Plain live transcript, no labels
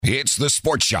It's the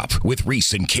Sports Shop with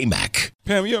Reese and K-Mac.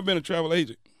 Pam, you ever been a travel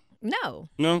agent? No.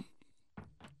 No?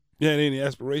 You had any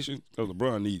aspirations? Because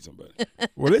LeBron needs somebody.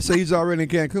 Well, they say he's already in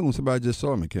Cancun. Somebody just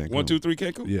saw him in Cancun. 1, 2, 3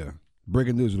 Cancun? Yeah.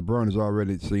 Breaking news, LeBron is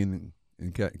already seen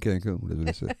in Cancun. That's what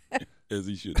they said. As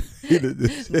he should.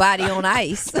 Body on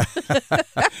ice. They don't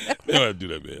have to do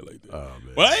that, man, like that. Oh,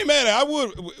 man. Well, I ain't mad at it. I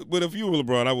would, but if you were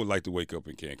LeBron, I would like to wake up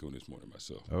in Cancun this morning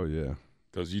myself. Oh, yeah.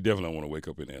 Because you definitely don't want to wake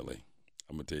up in L.A.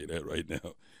 I'm going to tell you that right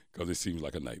now because it seems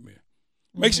like a nightmare.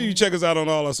 Make sure you check us out on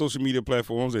all our social media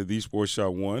platforms at The Sports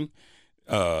Shop 1.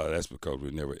 That's because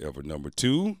we're never, ever number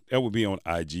 2. That will be on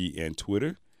IG and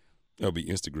Twitter. That'll be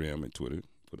Instagram and Twitter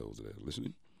for those that are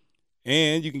listening.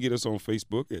 And you can get us on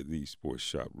Facebook at The Sports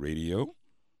Shop Radio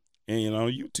and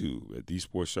on YouTube at The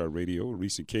Sports Shop Radio,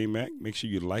 Reese and K-Mac. Make sure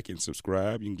you like and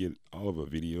subscribe. You can get all of our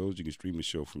videos. You can stream the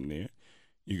show from there.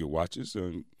 You can watch us,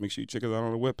 and make sure you check us out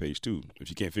on the webpage, too, if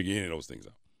you can't figure any of those things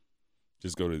out.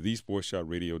 Just go to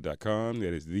thesportsshopradio.com.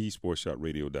 That is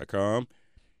thesportsshopradio.com.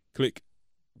 Click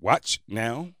Watch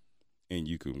Now, and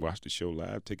you can watch the show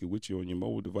live. Take it with you on your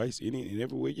mobile device, any and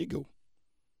everywhere you go.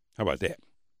 How about that?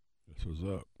 That's what's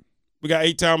up. We got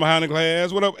 8-time behind the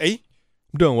glass. What up, 8?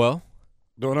 I'm doing well.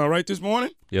 Doing all right this morning?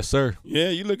 Yes, sir. Yeah,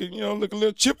 you looking, look a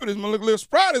little chipper this morning, look a little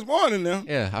spry this morning now.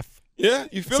 Yeah, Yeah,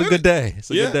 you feel it's a good day. It's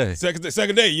a good day.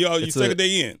 Second day. You second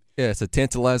day in. Yeah, it's a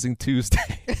tantalizing Tuesday.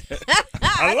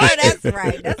 I like That's it.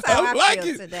 right. That's how I like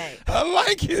feel it. today. I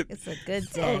like it. It's a good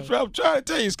day. I'm trying to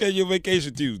tell you, schedule your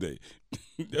vacation Tuesday.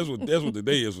 that's what the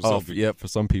day is for some people. Yeah, for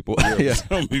some people. Yeah, for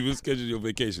some people schedule your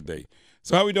vacation day.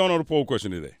 So how we doing on the poll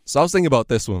question today? So I was thinking about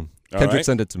this one. All Kendrick right.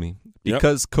 sent it to me. Yep.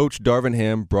 Because Coach Darvin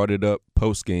Ham brought it up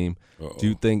post-game, do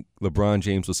you think LeBron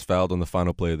James was fouled on the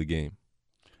final play of the game?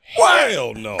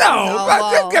 Hell no.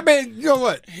 I mean, you know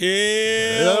what?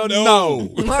 Hell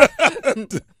no.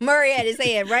 Murray had his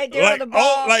hand right there on the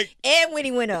ball, and when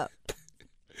he went up.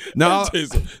 No.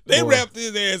 They wrapped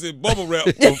his ass in bubble wrap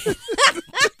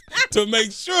to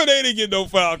make sure they didn't get no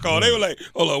foul call. They were like,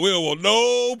 hold on, we don't want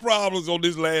no problems on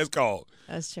this last call.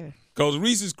 That's true. Because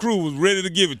Reese's crew was ready to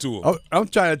give it to him. I'm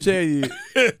trying to tell you.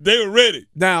 They were ready.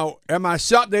 Now, am I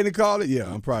shocked they didn't call it?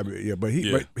 Yeah, I'm probably. Yeah, but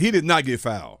he did not get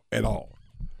fouled at all.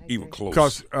 Even close.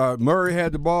 Because Murray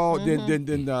had the ball,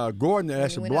 then Gordon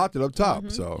actually blocked it up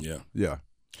top. So yeah.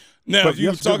 Now, But if you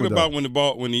were that's a good talking one, about though. when the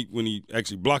ball when he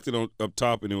actually blocked it up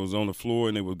top and it was on the floor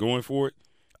and they were going for it.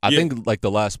 I think like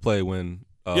the last play when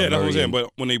that's what I'm Murray saying. and-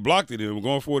 But when they blocked it and they were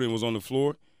going for it and it was on the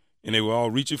floor and they were all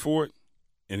reaching for it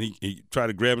and he tried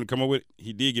to grab it and come up with it,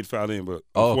 he did get fouled in. But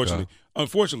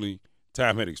unfortunately,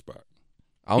 time had expired.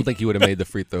 I don't think he would have made the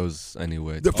free throws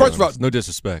anyway. First of all, no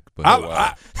disrespect, but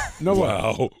I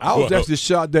was actually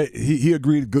shocked that he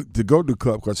agreed to go to the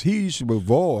cup because he used to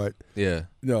avoid. yeah,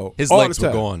 all his the legs were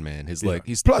time. gone, man. His leg,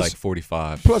 he's Plus- like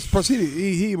 45. Plus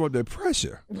he wanted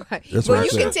pressure. Right. That's Well,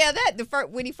 what you I can said. tell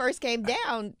that when he first came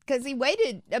down because he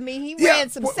waited. I mean, he Yeah, ran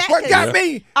some what sacks got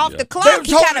me? off the They clock. was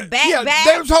He kind holding- of back.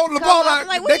 They was holding the come ball up. out.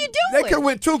 Like, what are you They doing? could have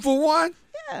went 2 for 1.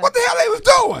 What the hell they was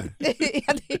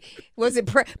doing? Was it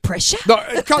pressure? No,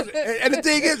 and the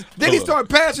thing is, then he started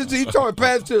passing to Strudel,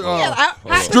 Hot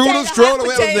whatever his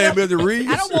potato. name is, Reeves.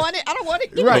 I don't want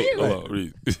it. Give Right. it here. Hold on,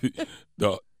 Reese.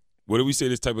 What did we say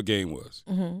this type of game was?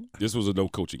 Mm-hmm. This was a no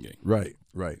coaching game. Right.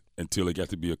 Until it got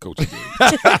to be a coaching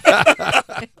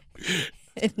game.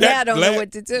 Now I don't know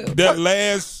what to do. That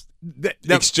last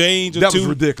exchange or that two, was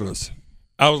ridiculous.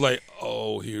 I was like,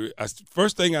 "Oh, here!"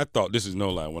 First thing I thought, this is no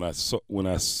lie. When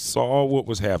I saw what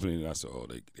was happening, I said, "Oh,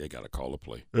 they got to call a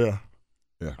play." Yeah.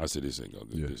 I said, "This ain't gonna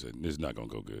go good. This is not gonna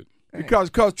go good." Because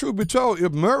truth be told,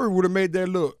 if Murray would have made that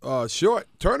little short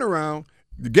turnaround,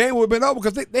 the game would have been over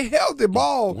because they held the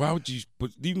ball. Why would you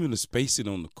put even the spacing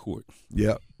on the court?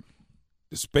 Yeah.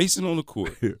 The spacing on the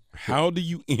court. How do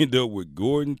you end up with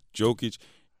Gordon, Jokic,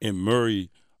 and Murray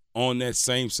on that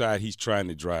same side he's trying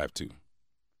to drive to?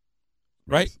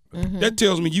 Right? Mm-hmm. That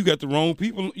tells me you got the wrong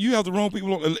people. You have the wrong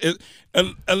people on.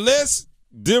 Unless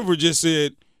Denver just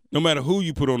said, no matter who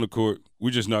you put on the court, we're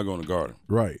just not going to guard him.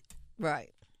 Right.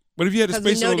 But if you had the Because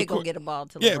we space know on they're the going court, to get a ball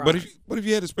to yeah. LeBron. But if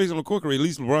you had the space on the court, at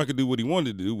least LeBron could do what he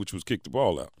wanted to do, which was kick the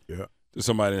ball out. Yeah. To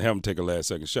somebody and have him take a last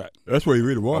second shot, That's what he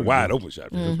really a wanted. wide open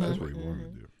shot. Mm-hmm. That's what he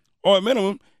wanted to do. Or at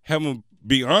minimum, have him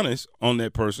be honest on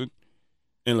that person,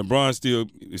 and LeBron still,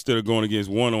 instead of going against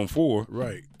 1-on-4,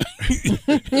 Right.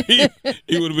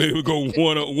 he would have been able to go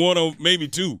one on maybe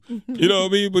 2. You know what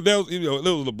I mean? But that was, it was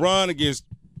LeBron against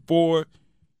 4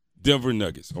 Denver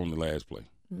Nuggets on the last play.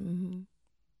 Mm-hmm.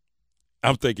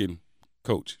 I'm thinking,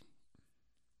 Coach.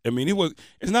 I mean,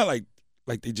 it's not like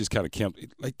they just kind of camped.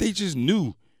 Like they just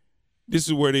knew this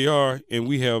is where they are, and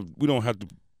we don't have to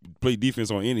play defense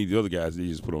on any of the other guys they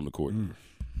just put on the court.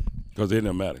 Because it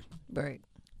didn't matter. Right.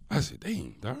 I said,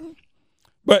 dang, Darvin.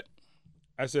 But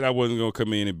I said I wasn't going to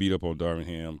come in and beat up on Darvin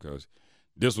Ham because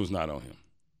this was not on him.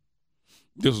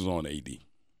 This was on AD.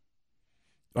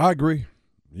 I agree.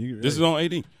 This is on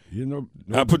AD. You know,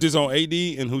 I put this on AD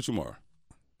and Huchamara.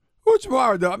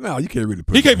 Huchamara, though, no, you can't really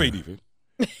put He can't play defense.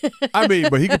 I mean,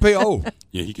 but he can play O.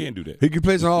 Yeah, he can't do that. He can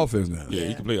play some offense now. Yeah,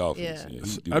 he can play offense. Yeah.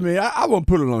 Yeah, I mean, I won't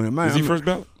put it on him, man. is he first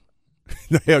ballot?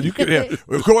 Hell, you could have.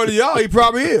 According to y'all, he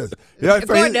probably is. Yeah,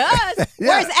 According to us, Yeah.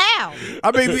 where's Al?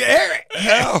 I mean, Eric.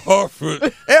 Al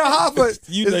Horford. Al Horford.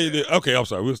 You named it. Okay, I'm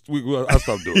sorry. I'll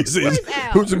stop doing it. Where's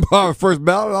Al? Huchamara first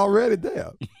ballot already?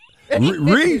 Damn.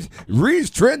 Reed's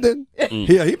trending.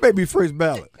 Yeah, he may be first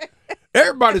ballot.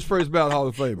 Everybody's first ballot Hall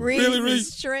of Famer. Reeves Really,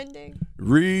 is trending.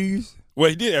 Reed's. Well,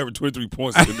 he did average 23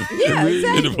 points in the, Exactly.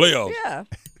 in the playoffs. Yeah.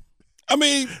 I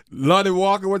mean, Lonnie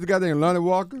Walker. What's the guy name? Lonnie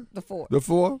Walker? The 4. The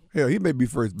 4? Hell, he may be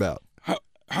first ballot.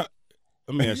 let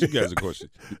me ask you guys a question.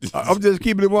 I'm just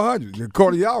keeping it 100.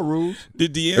 According to y'all rules.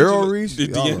 Did Earl Reese?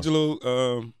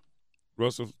 D'Angelo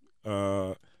Russell,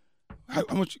 how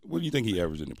much, what do you think he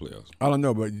averaged in the playoffs? I don't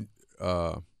know, but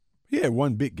he had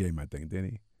one big game, I think,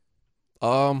 didn't he?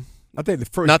 I think the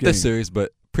first not game. this series,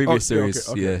 but previous series.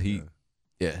 okay.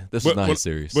 This is not his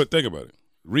series. But think about it.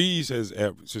 Reeves has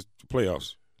averaged, just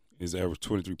playoffs, is averaged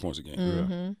 23 points a game.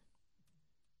 Mm-hmm.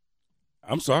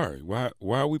 I'm sorry. Why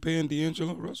are we paying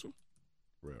D'Angelo Russell?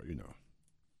 Well, you know.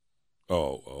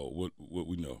 What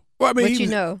we know. Well, I mean, What you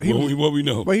know. What we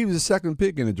know. Well, he was the second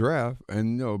pick in the draft,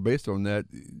 and based on that,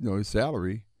 his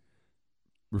salary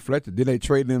reflected. Did they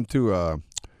trade him to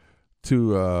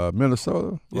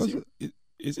Minnesota?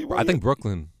 Is he? I think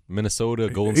Brooklyn, Minnesota,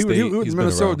 Golden He State. was he's in been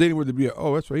Minnesota. around. Then he went to be.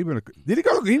 That's right. Did he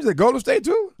go? He was at Golden State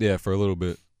too. Yeah, for a little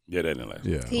bit. Yeah, that didn't last.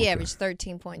 Yeah, He averaged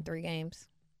 13.3 games.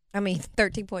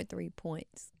 13.3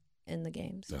 points in the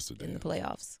games. That's the in the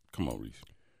playoffs. Come on, Reese.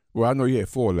 Well, I know he had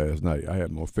 4 last night. I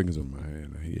had more fingers on my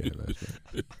hand than he had last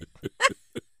night.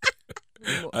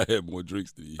 I had more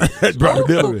drinks than you. That's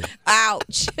probability.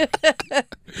 Ouch.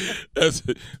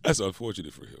 That's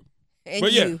unfortunate for him. And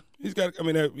But yeah, you. he's got. I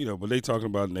mean, but they talking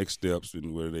about next steps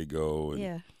and where they go and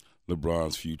Yeah.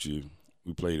 LeBron's future.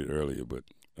 We played it earlier, but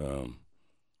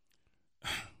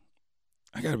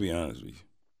I got to be honest with you.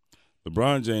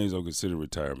 LeBron James don't consider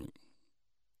retirement.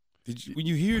 When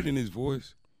you hear it in his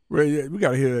voice? Well, yeah, we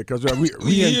got to hear that because we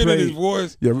hear didn't it play. in his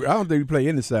voice? Yeah, I don't think we played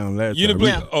any sound last You time.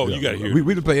 didn't play? Oh, you got to hear it.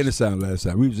 We didn't play any sound last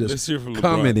time. We was Let's just hear from LeBron.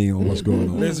 commenting on what's going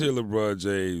on. Let's hear LeBron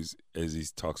James as he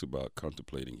talks about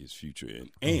contemplating his future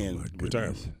and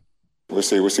retirement. We'll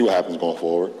see what happens going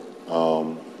forward.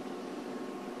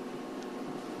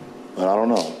 But I don't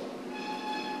know.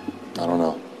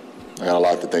 I got a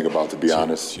lot to think about, to be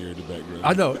honest. Cheer in the background.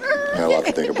 I know. I got a lot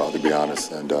to think about, to be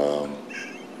honest. And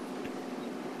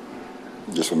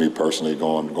just for me personally,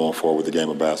 going forward with the game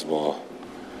of basketball,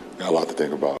 got a lot to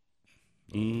think about.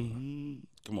 Mm-hmm.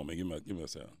 Come on, man, give me a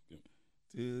sound.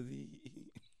 And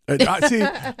I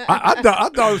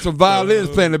thought it was some violins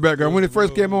playing in the background. When it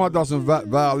first came on, I thought some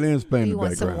violins playing in You the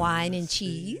want background. some wine and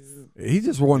cheese? He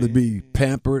just wanted to be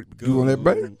pampered, doing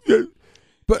that.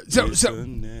 But so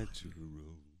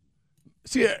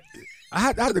see, I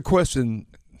had the question.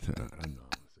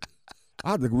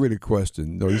 I had to really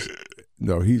question.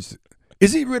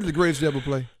 Is he really the greatest to ever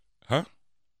play? Huh?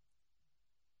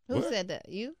 Who What? said that?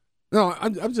 You? No,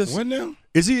 I'm just. What now?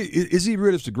 Is he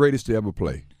really the greatest to ever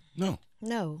play? No.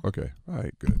 No. Okay, all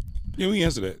right, good. Yeah, we can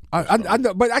answer that. I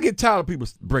know, but I get tired of people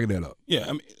bringing that up. Yeah,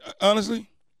 I mean, honestly,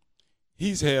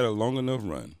 he's had a long enough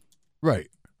run Right.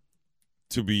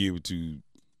 to be able to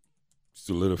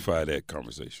solidify that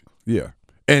conversation, Yeah,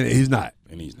 and he's not.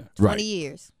 and he's not. 20 Right.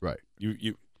 years. Right.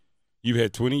 You've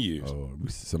had 20 years. Oh,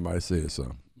 somebody said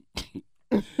something.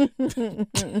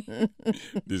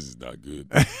 This is not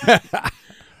good.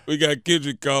 We got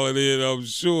Kendrick calling in. I'm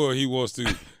sure he wants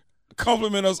to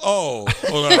compliment us all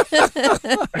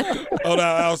on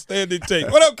our outstanding take.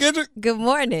 What up, Kendrick? Good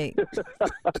morning.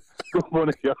 Good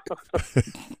morning, y'all.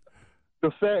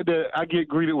 The fact that I get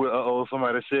greeted with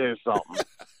somebody said something.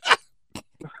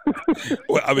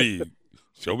 Well, I mean,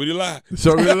 show me the lie.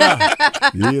 So you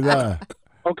lie. You lie.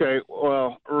 Okay,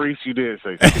 well, Reese, you did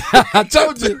say something. I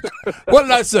told you. What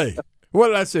did I say? What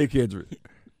did I say, Kendrick?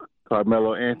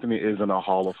 Carmelo Anthony isn't a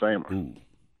Hall of Famer. Ooh.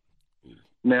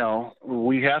 Now,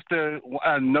 we have to –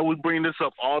 I know we bring this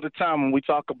up all the time when we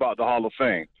talk about the Hall of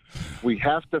Fame. We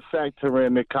have to factor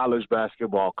in the college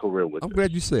basketball career with I'm this.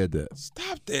 glad you said that.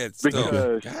 Stop that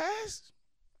Because- stuff, guys.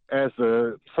 As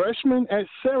a freshman at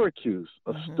Syracuse,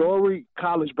 a storied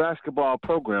college basketball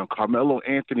program, Carmelo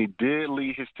Anthony did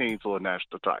lead his team to a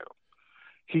national title.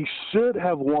 He should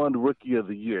have won Rookie of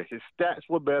the Year. His stats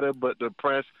were better, but the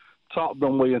press talked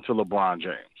them way into LeBron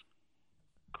James.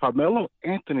 Carmelo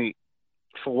Anthony,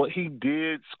 for what he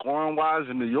did scoring-wise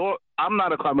in New York, I'm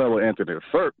not a Carmelo Anthony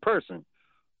person,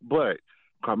 but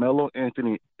Carmelo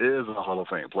Anthony is a Hall of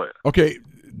Fame player. Okay,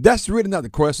 that's really not the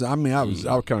question. I mean, I was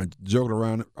kind of joking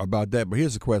around about that, but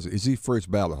here's the question: is he first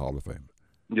ballot Hall of Famer?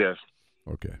 Yes.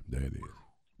 Okay, there it is.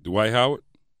 Dwight Howard?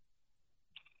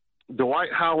 Dwight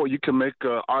Howard, you can make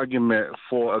an argument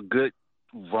for a good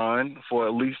run for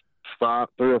at least 3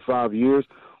 or 5 years,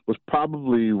 was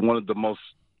probably one of the most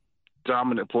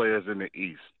dominant players in the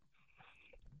East.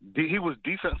 He was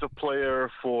defensive player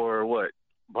for what,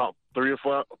 about 3 to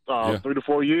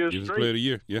 4 years. He was straight? player of the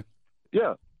year, yeah.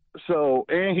 Yeah. So,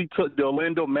 and he took the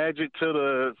Orlando Magic to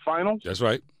the finals. That's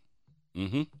right.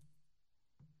 Mm-hmm.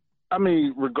 I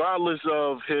mean, regardless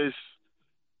of his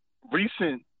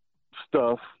recent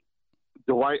stuff,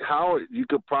 Dwight Howard, you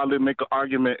could probably make an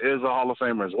argument, is a Hall of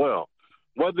Famer as well.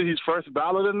 Whether he's first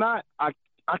ballot or not, I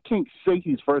can't say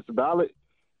he's first ballot,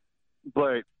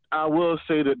 but I will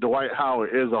say that Dwight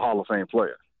Howard is a Hall of Fame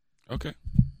player. Okay.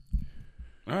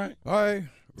 All right.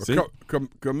 See?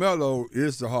 Carmelo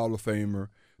is the Hall of Famer,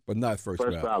 but not first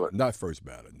ballot. Not first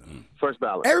ballot. No. First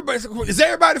ballot. Is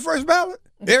everybody first ballot?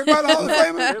 Everybody Hall of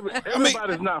Famer?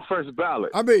 Everybody's not first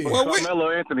ballot. I mean,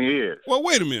 Carmelo Anthony is. Well,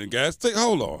 wait a minute, guys.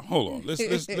 Hold on. Let's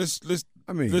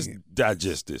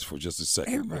digest this for just a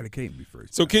second. Everybody can't be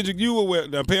first. So, Kendrick, you were aware.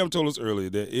 Now, Pam told us earlier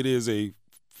that it is a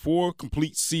 4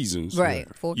 complete seasons. Right,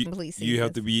 4 complete seasons. You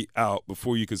have to be out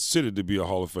before you consider to be a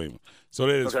Hall of Famer. So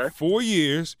that is 4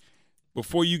 years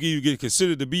before you get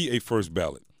considered to be a first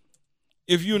ballot.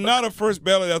 If you're not a first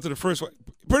ballot after the first one,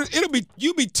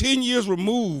 you'll be 10 years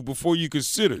removed before you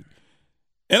considered.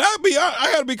 And I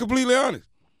got to be completely honest.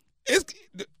 It's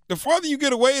the farther you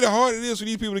get away, the harder it is for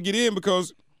these people to get in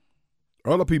because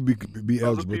other people be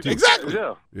eligible too. Exactly.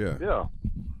 Yeah.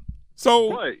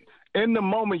 So, but in the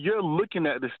moment you're looking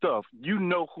at this stuff, you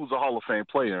know who's a Hall of Fame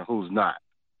player and who's not.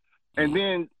 And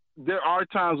then there are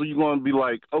times where you're going to be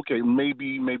like, okay,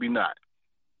 maybe not.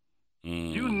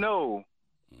 You know,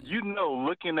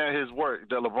 looking at his work,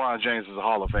 that LeBron James is a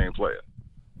Hall of Fame player.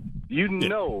 You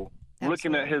know,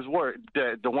 looking at his work,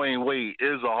 that Dwayne Wade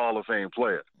is a Hall of Fame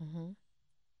player. Mm-hmm.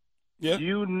 Yeah.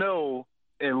 You know,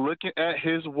 and looking at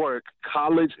his work,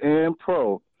 college and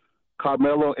pro,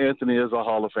 Carmelo Anthony is a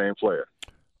Hall of Fame player.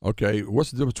 Okay,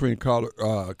 what's the difference between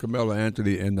Carmelo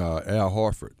Anthony and Al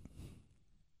Horford?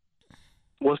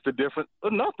 What's the difference?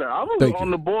 Nothing. I was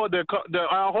on the board that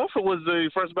Al Horford was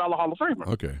the first ballot Hall of Famer.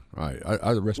 Okay, all right.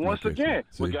 I rest my Once case. again,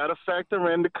 we got to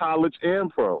factor in the college and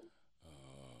pro.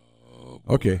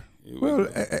 Okay. Well,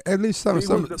 at least some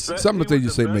of the things you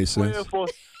say make sense.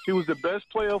 He was the best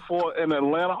player for an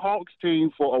Atlanta Hawks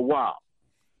team for a while.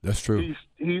 That's true.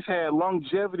 He's had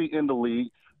longevity in the league,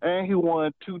 and he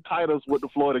won 2 titles with the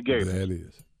Florida Gators.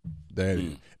 That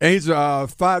is. And he's a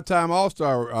 5-time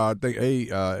All-Star. I think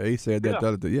A said that the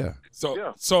other day. Yeah.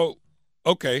 So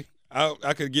okay, I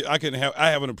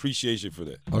have an appreciation for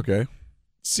that. Okay.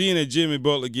 Seeing that Jimmy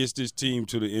Butler gets this team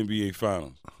to the NBA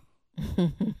Finals,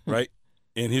 right?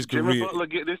 In his career, Jimmy Butler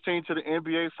get this team to the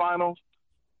NBA Finals.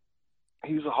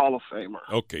 He's a Hall of Famer.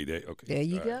 Okay, there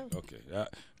you go. Okay,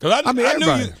 because I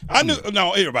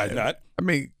knew everybody's not. I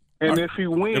mean, and if he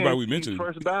wins, he's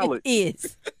first ballot.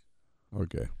 Is.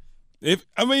 Okay.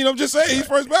 I'm just saying he's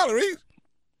first ballot. Right?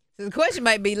 So the question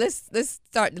might be, let's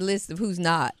start the list of who's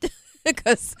not,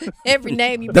 because every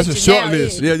name you that's mentioned a short now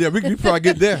list. is. Yeah, we probably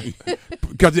get there.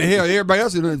 Because hell, everybody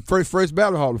else is in the first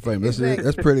ballot Hall of Fame. That's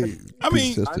pretty.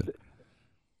 Consistent.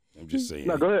 I'm just saying.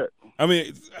 No, go ahead. I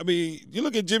mean, you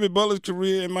look at Jimmy Butler's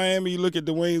career in Miami. You look at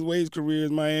Dwayne Wade's career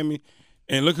in Miami,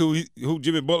 and look who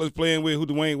Jimmy Butler's playing with, who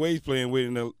Dwayne Wade's playing with,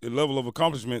 and the level of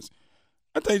accomplishments.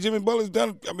 I think Jimmy Butler's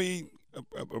done. I mean,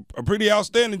 a pretty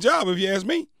outstanding job, if you ask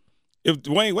me. If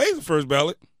Dwayne Wade's the first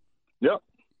ballot. Yep.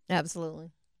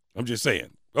 Absolutely. I'm just saying.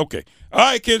 Okay. All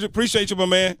right, Kendrick. Appreciate you, my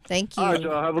man. Thank you. All right,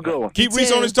 y'all. Have a good one. Keep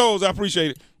Reese on his toes. I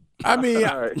appreciate it. I mean,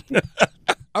 all right.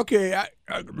 Okay,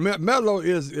 Melo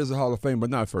is a Hall of Fame, but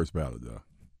not first ballot though.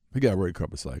 He got to wait a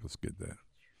couple cycles to get that.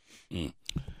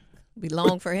 Be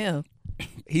long for him.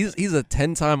 He's a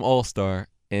 10-time All-Star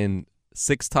and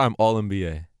 6-time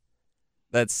All-NBA.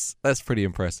 That's pretty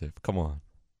impressive. Come on.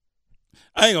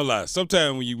 I ain't gonna lie.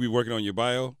 Sometimes when you be working on your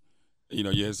bio, you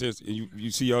know, and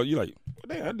you see all, you like,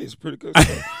 well, damn, I did some pretty good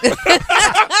stuff.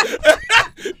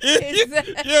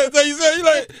 Yeah, so you say, you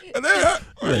like, you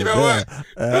know what?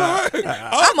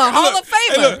 I'm a Hall of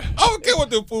Famer. Hey, look, I don't care what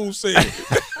the fool said.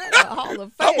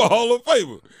 I'm a Hall of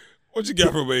Famer. What you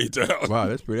got from A-Town? Wow,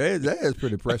 that is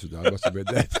pretty impressive. I must admit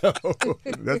that.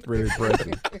 That's pretty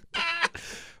impressive.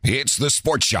 It's the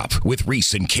Sports Shop with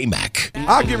Reese and K-Mac.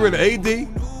 I'll get rid of AD.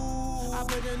 No,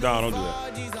 don't do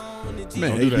that.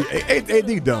 Man, Don't do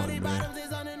AD done, man.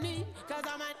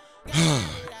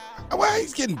 Well,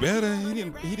 he's getting better. He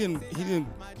didn't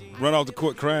run off the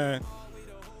court crying.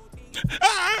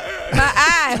 My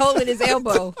eye holding his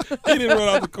elbow. He didn't run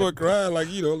off the court crying like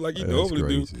he normally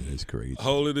do. That's crazy.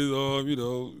 Holding his arm,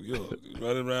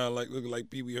 running around looking like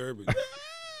Pee Wee Herman.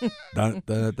 Dun,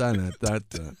 dun, dun, dun,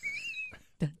 dun.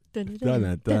 Dun,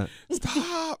 dun, dun.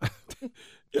 Stop.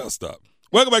 Y'all stop.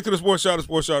 Welcome back to the Sports Shot. The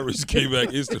Sports Shot Reese came back.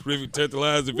 It's terrific,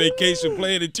 tantalizing vacation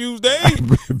planning Tuesday.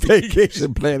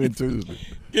 Vacation planning Tuesday.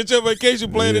 Get your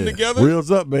vacation planning together.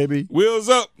 Wheels up, baby. Wheels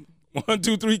up. 1,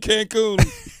 2, 3, Cancun.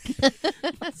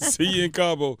 See you in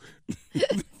Cabo.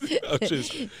 I'm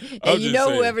just saying.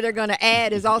 Whoever they're going to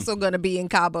add is also going to be in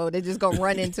Cabo. They're just going to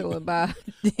run into it by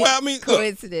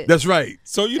coincidence. That's right.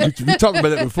 So we talked about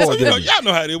that before. So y'all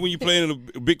know how it is when you're planning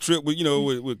a big trip with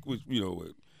with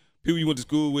people you went to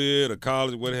school with or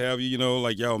college, what have you.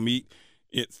 Like y'all meet.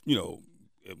 It's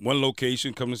at one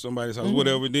location, come to somebody's house,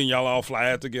 whatever. Then y'all all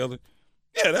fly out together.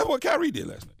 Yeah, that's what Kyrie did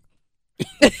last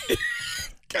night.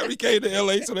 Kyrie came to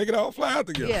L.A. so they could all fly out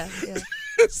together. Yeah.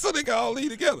 So they can all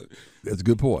leave together. That's a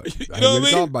good point. You know what I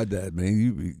mean? Thought about that, man.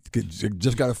 You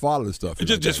just got to follow the stuff.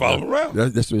 Just follow them around.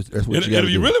 That's what you got to do. If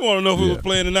you really want to know who was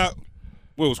playing or not,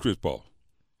 where was Chris Paul?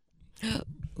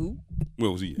 Ooh.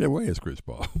 Where was he? Yeah, where is Chris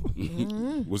Paul?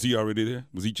 Was he already there?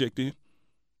 Was he checked in?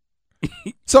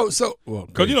 Because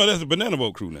that's the Banana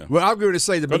Boat crew now. Well, I'm going to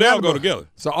say the But Banana they all go Boat. together.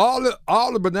 So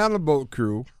all the Banana Boat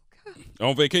crew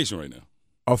On vacation right now.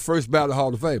 are first ballot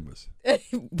Hall of Famers.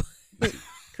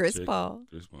 Chris Paul.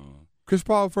 Chris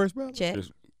Paul first ballot. Check.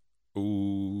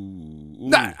 Ooh.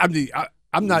 Nah, I'm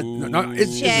not. No,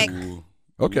 it's Check.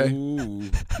 okay. Ooh.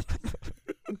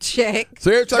 Check.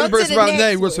 So every time Go you to bring the somebody's next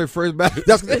name, we'll one. say first ballot.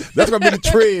 That's going to be the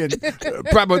trend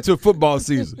probably until football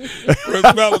season.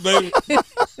 First ballot, baby.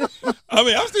 I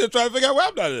mean, I'm still trying to figure out why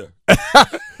I'm not there.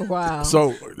 Wow.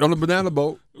 So on the Banana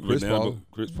Boat, Chris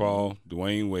Paul,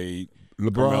 Dwayne Wade,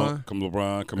 LeBron,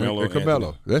 Carmelo, and Carmelo.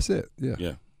 Anthony. That's it. Yeah.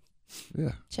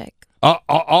 Yeah. Check.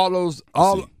 All those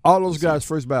guys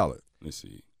first ballot. Let's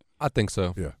see. I think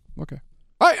so. Yeah. Okay.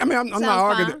 I'm not Sounds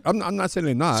arguing. fine. I'm not saying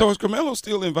they're not. So is Carmelo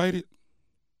still invited?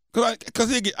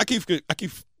 Because I keep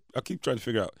trying to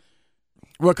figure out.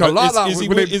 Well, Lala, is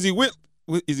he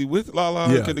with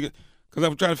Lala? Yeah. Because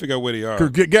I'm trying to figure out where they are.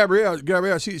 Gabrielle,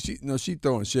 she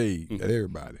throwing shade at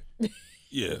everybody.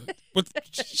 Yeah, but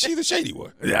she's the shady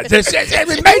one. Yeah, that's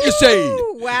every major shade.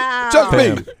 Ooh, wow. Trust me.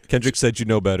 Pam, Kendrick said you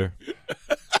know better.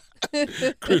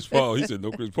 Chris Paul, he said no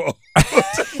Chris Paul.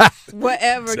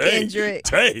 Whatever, Kendrick.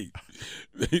 Dang.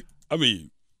 I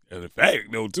mean, and the fact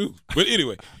no too. But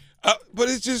anyway, but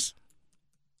it's just,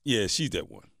 yeah, she's that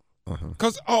one.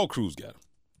 Because all crews got them.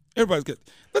 Everybody's got.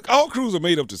 Look, all crews are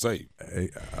made up the same. Hey,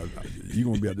 you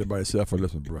gonna be out there by yourself or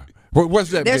listen, bro? What's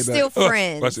that? They're baby? still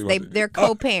friends. They're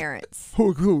co-parents.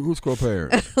 Who's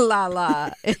co-parent?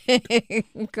 Lala,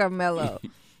 Carmelo.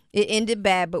 It ended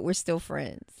bad, but we're still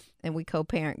friends, and we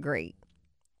co-parent great.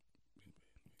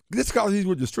 This because he's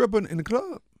with the stripper in the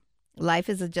club. Life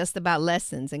is just about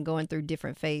lessons and going through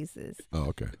different phases. Oh,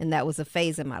 okay. And that was a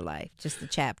phase in my life, just a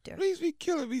chapter. Please be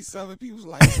killing me, some people's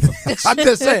life. I'm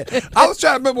just saying. I was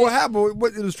trying to remember what happened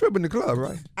with the stripper in the club,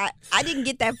 right? I didn't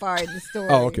get that far in the story.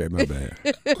 Oh, okay, my bad.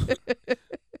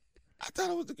 I thought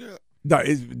it was the girl. No,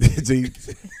 I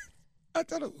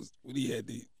thought it was when he had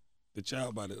the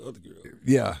child by the other girl.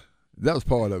 Yeah, that was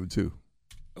part of it too.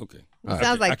 Okay.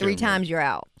 Sounds like 3 times you're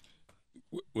out.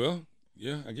 Well,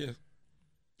 yeah, I guess.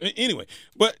 Anyway,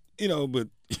 but he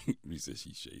said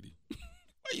she's shady.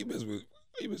 Why you mess with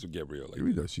Gabrielle like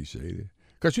We that? know she's shady.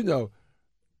 Because,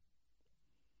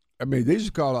 I mean, they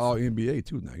just call her all NBA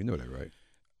too now. You know that, right?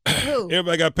 Who?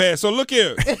 Everybody got passed. So look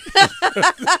here.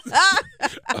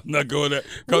 I'm not going there.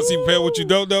 Because see, Pat, what you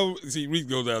don't know, see, Reese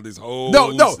goes down this whole. No.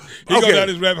 He goes Okay. down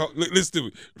this rabbit hole. Listen to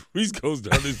me. Reese goes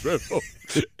down this rabbit hole,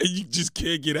 and you just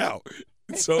can't get out.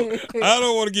 So I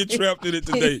don't want to get trapped in it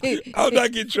today. I'll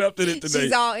not get trapped in it today.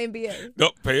 She's all NBA.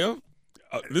 No, Pam.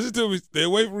 Listen to me. Stay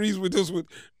away from Reese with this one.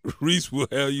 Reese will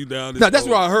have you down this Now, that's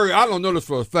hole. what I heard. I don't know this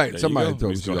for a fact. There Somebody you go. told me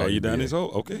Reese she's gonna all have you down NBA. this hole.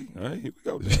 Okay. All right. Here we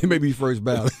go. She may be first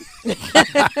ballot.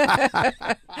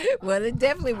 Well, it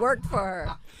definitely worked for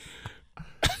her.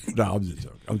 No, I'm just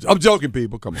joking. I'm joking,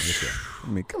 people. Come on, let's go. I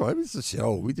mean, come on. It's a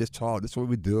show. We just talk. That's what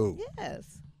we do.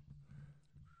 Yes.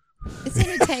 It's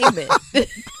entertainment.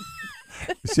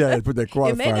 See how they put that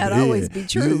qualifier It may at not the end. always be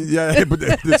true. Yeah, put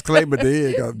that disclaimer at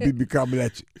the end. Be coming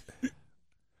at you.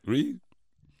 Reese?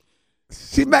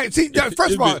 See, Mac. See,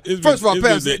 first of all,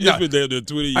 Pam. It's been there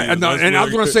 20 years. And I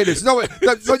was going to say this. No,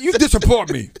 so you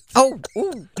disappoint me. Oh,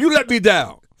 ooh. You let me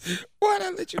down. Why did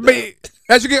I let you I mean,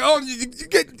 as you get older,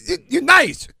 you're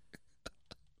nice.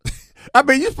 I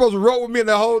mean, you're supposed to roll with me in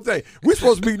the whole thing. We're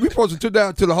supposed to turn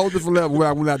down to the whole different level when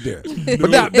I went out there. But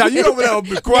now you over there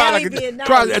be crying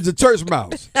crying as a church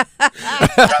mouse.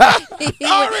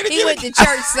 he went to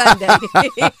church Sunday.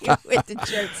 He went to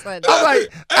church Sunday.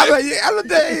 I'm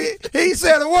like, he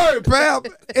said a word, pal.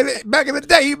 Back in the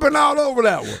day, he been all over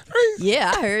that one.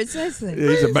 Yeah, I heard that. Yeah,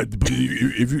 he said, but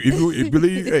if you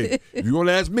believe, hey, if you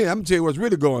gonna ask me, I'm gonna tell you what's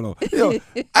really going on. You know,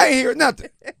 I ain't hearing nothing.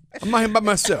 I'm out here by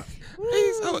myself.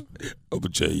 I'm a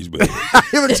change man.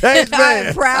 I'm a change man.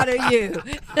 I'm proud of you.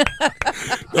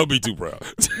 Don't be too proud.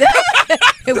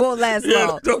 It won't last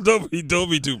long. Don't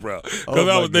be too proud. Because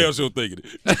I was damn sure thinking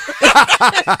it.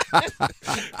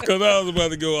 Because I was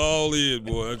about to go all in,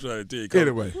 boy. I'm trying to tell you.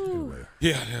 Anyway.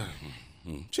 Yeah.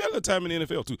 She had a little time in the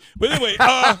NFL too. But anyway,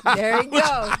 there you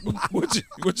go. What you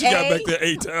got back there,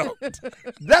 A-Town?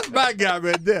 That's my guy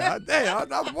right there.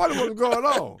 Damn, I was wondering what's going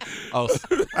on.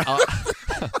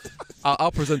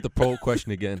 I'll present the poll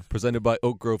question again, presented by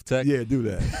Oak Grove Tech. Yeah, do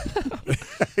that.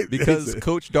 Because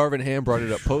Coach Darvin Ham brought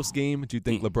it up post-game, do you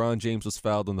think LeBron James was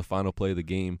fouled on the final play of the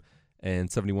game? And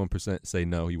 71% say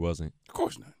no, he wasn't. Of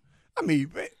course not. I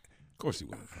mean, of course he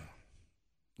wasn't fouled.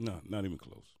 No, not even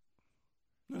close.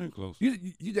 Not even close. You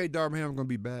think Darvin Ham's going to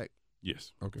be back?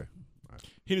 Yes. Okay. Right.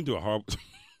 He didn't do a horrible –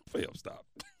 Fail, stop.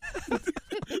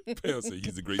 Fail said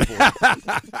he's a great forward.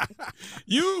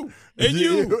 You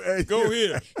go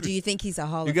here. Do you think he's a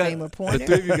Hall of Famer pointer? The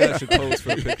three of you guys should pose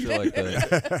for a picture like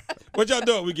that. What y'all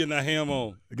doing? We getting our ham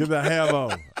on. Get that ham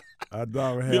on. Our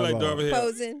Darvin Ham be like Darvin Ham.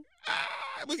 Posing.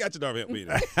 We got your Darvin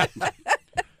Ham.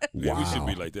 Wow. We should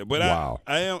be like that. But wow.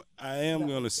 I am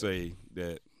going to say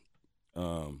that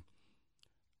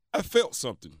I felt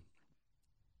something.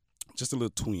 Just a little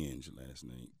twinge last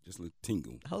night. Just a little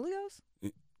tingle. Holy Ghost?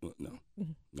 Well, no,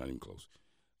 not even close.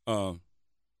 Because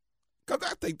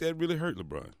I think that really hurt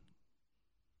LeBron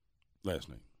last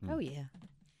night. Oh, yeah.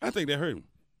 I think that hurt him.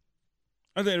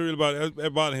 I think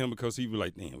it bothered him because he was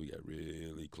like, damn, we got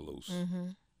really close. Mm-hmm.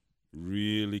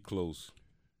 Really close.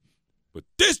 But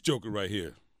this joker right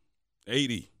here,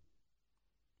 80,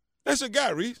 that's your guy,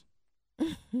 Reese.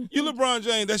 You LeBron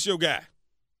James, that's your guy.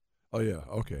 Oh, yeah.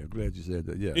 Okay. I'm glad you said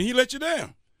that. Yeah. And he let you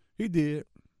down. He did.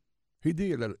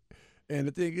 And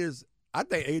the thing is, I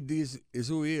think AD is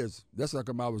who he is. That's how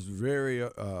come I was very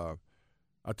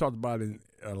I talked about it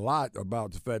a lot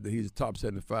about the fact that he's top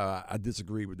 75. I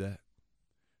disagree with that.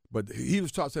 But he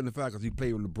was top 75 because he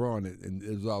played with LeBron, and it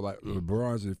was all about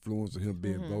LeBron's influence of him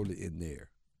being voted in there.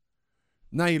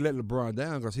 Now he let LeBron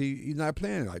down because he's not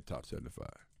playing like top 75.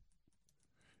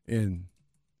 And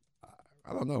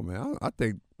I don't know, man. I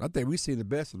think we've seen the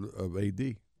best of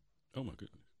AD. Oh, my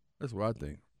goodness. That's what I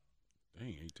think.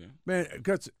 Dang, 18. Man,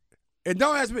 and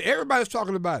don't ask me, everybody's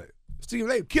talking about it. Steve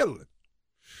Lake killing it.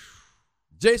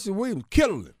 Jason Williams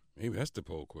killing it. Maybe that's the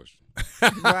poll question.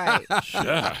 Right.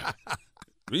 Yeah.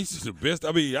 Reese is the best.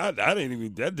 I mean,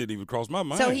 that didn't even cross my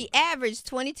mind. So he averaged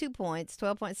 22 points,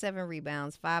 12.7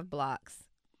 rebounds, 5 blocks.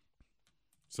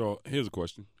 So here's a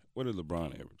question. What did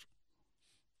LeBron average?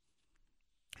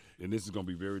 And this is going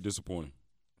to be very disappointing.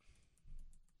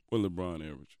 What did LeBron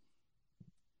average?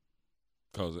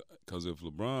 Because if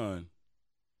LeBron,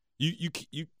 you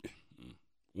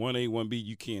 1A, 1B,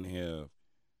 you can't have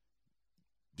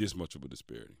this much of a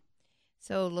disparity.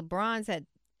 So LeBron's had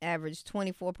averaged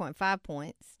 24.5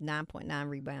 points, 9.9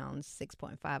 rebounds,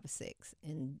 6.5 assists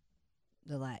in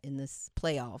this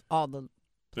playoff, all the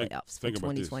playoffs for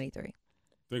 2023.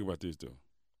 Think about this though.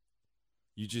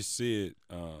 You just said,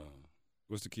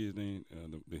 what's the kid's name?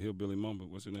 The hillbilly mamba.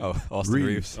 What's her name? Oh, Austin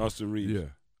Reeves. Austin Reeves.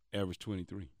 Yeah. Averaged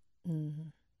 23. Mm-hmm.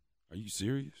 Are you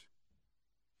serious?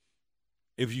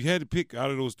 If you had to pick out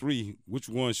of those three, which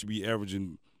one should be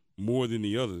averaging more than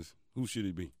the others? Who should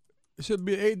it be? It should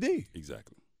be AD.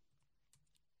 Exactly.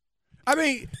 I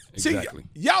mean, exactly.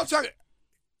 See, y'all talking.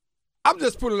 I'm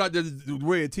just putting it out there the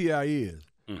way T.I. is.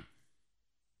 I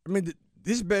mean,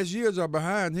 his best years are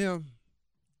behind him.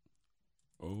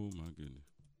 Oh, my goodness.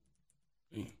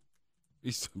 Damn.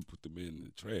 He still put them in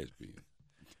the trash bin.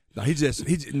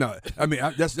 No, I mean,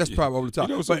 that's probably over the top.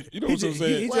 You know what I'm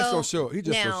saying? He's just so short. He's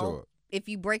just so short. If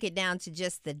you break it down to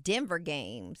just the Denver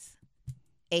games,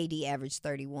 AD averaged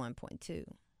 31.2.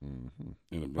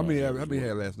 Mm-hmm. How many he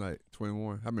had last night?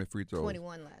 21. How many free throws?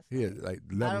 21 last night. He had like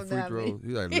 11 free throws.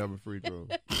 He had 11 free throws.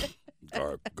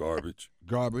 Garbage.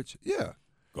 Garbage. Yeah.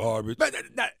 Garbage. But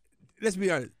let's be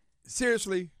honest.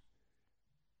 Seriously,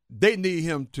 they need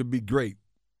him to be great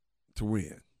to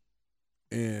win.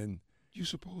 And you're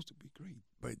supposed to be great,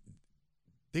 but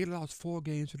they lost 4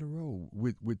 games in a row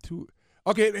with 2.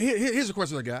 Okay, here's a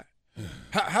question I got.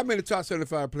 How many top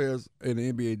 75 players in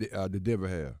the NBA did Denver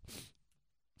have?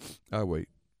 I'll wait.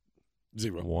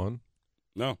 0. 1.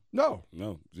 No,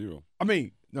 0. I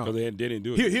mean, no. Because they didn't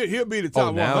do it. He'll be the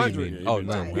top now 100. you mean? Oh,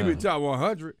 no. He'll be the top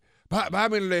 100. But how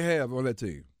many do they have on that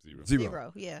team?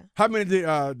 0, yeah. How many did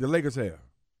the Lakers have?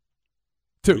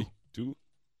 2. 2?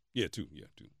 Yeah, 2. Yeah,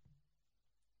 2.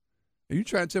 Are you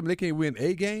trying to tell me they can't win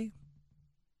a game?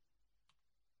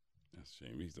 That's a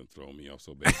shame. He's done thrown me off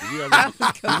so bad.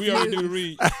 Did we already do the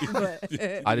read?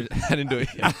 I didn't do it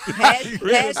yet.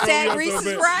 Hashtag Reese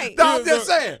is right. No, I'm just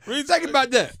saying. Think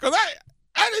about that. Because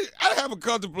I haven't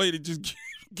contemplated just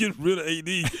getting rid of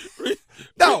AD.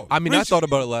 No. I mean, I thought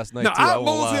about it last night, No, too. I won't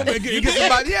moved lie. him and get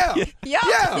somebody else.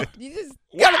 Yeah. You just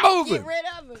Gotta move get him. rid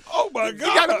of him. Oh, my You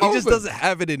gotta God. move He just him. doesn't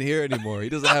have it in here anymore. He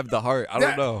doesn't have the heart. I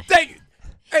don't know.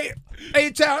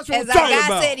 Hey, Charles, what As I'm our talking guy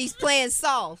about. said, he's playing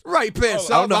soft. Right, playing I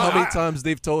don't know how many times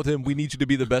they've told him we need you to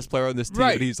be the best player on this team,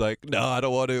 Right. and he's like, "No, I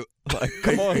don't want to." Like,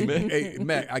 come on, man. Hey,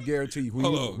 Matt, I guarantee you,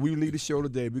 when we leave the show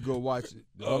today, we go watch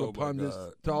the other my pundits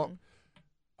God. talk.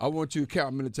 I want you to count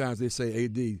how many times they say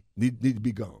AD need to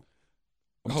be gone.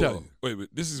 I'm Hold telling on. you. Wait, but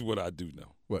this is what I do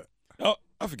know. What? Oh,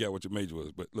 I forgot what your major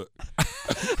was, but look.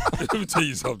 Let me tell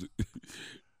you something.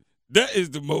 That is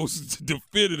the most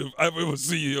definitive I've ever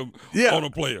seen him on a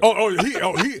player.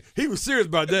 He was serious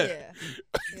about that.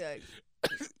 Yeah.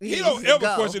 He don't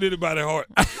ever question anybody's heart.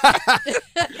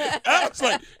 I was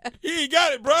like, he ain't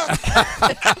got it, bro.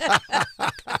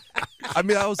 I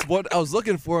mean, I was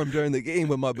looking for him during the game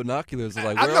with my binoculars.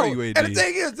 Like, I where know. are you, AD? And the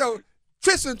thing is, though,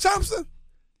 Tristan Thompson,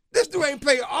 this dude ain't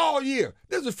played all year.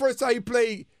 This is the first time he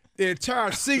played the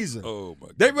entire season. Oh, my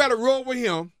God. They rather roll with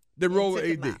him than roll with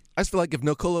Take him AD. out. I just feel like if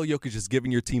Nikola Jokic is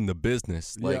giving your team the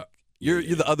business, like Yeah.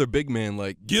 you're the other big man,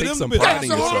 like Give take them some the pride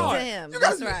business. in That's so yourself. hard. To him. You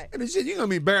That's gotta- right. And shit, you're going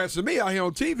to be embarrassing me out here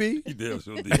on TV. He damn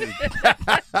sure did.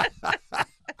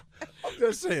 I'm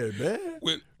just saying, man.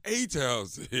 When A-Town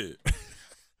said,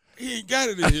 he ain't got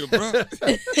it in here, bro.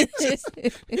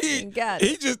 Ain't got it.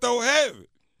 He just don't have it.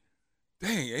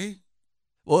 Dang, eh?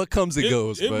 Well, it comes and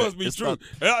goes. It but must be it's true. not-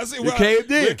 I see, It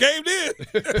caved in. It caved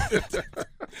in.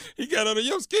 He got under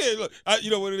your skin. Look, you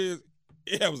know what it is?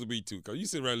 It happens to be too, because you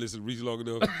sit around and listen to Reese long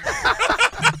enough.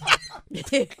 You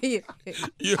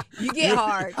get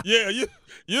hard. Yeah,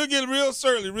 you'll get real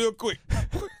surly real quick.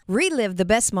 Relive the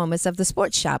best moments of the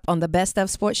Sports Shop on the Best of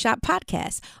Sports Shop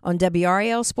podcast on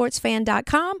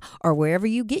WRLSportsFan.com or wherever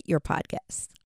you get your podcasts.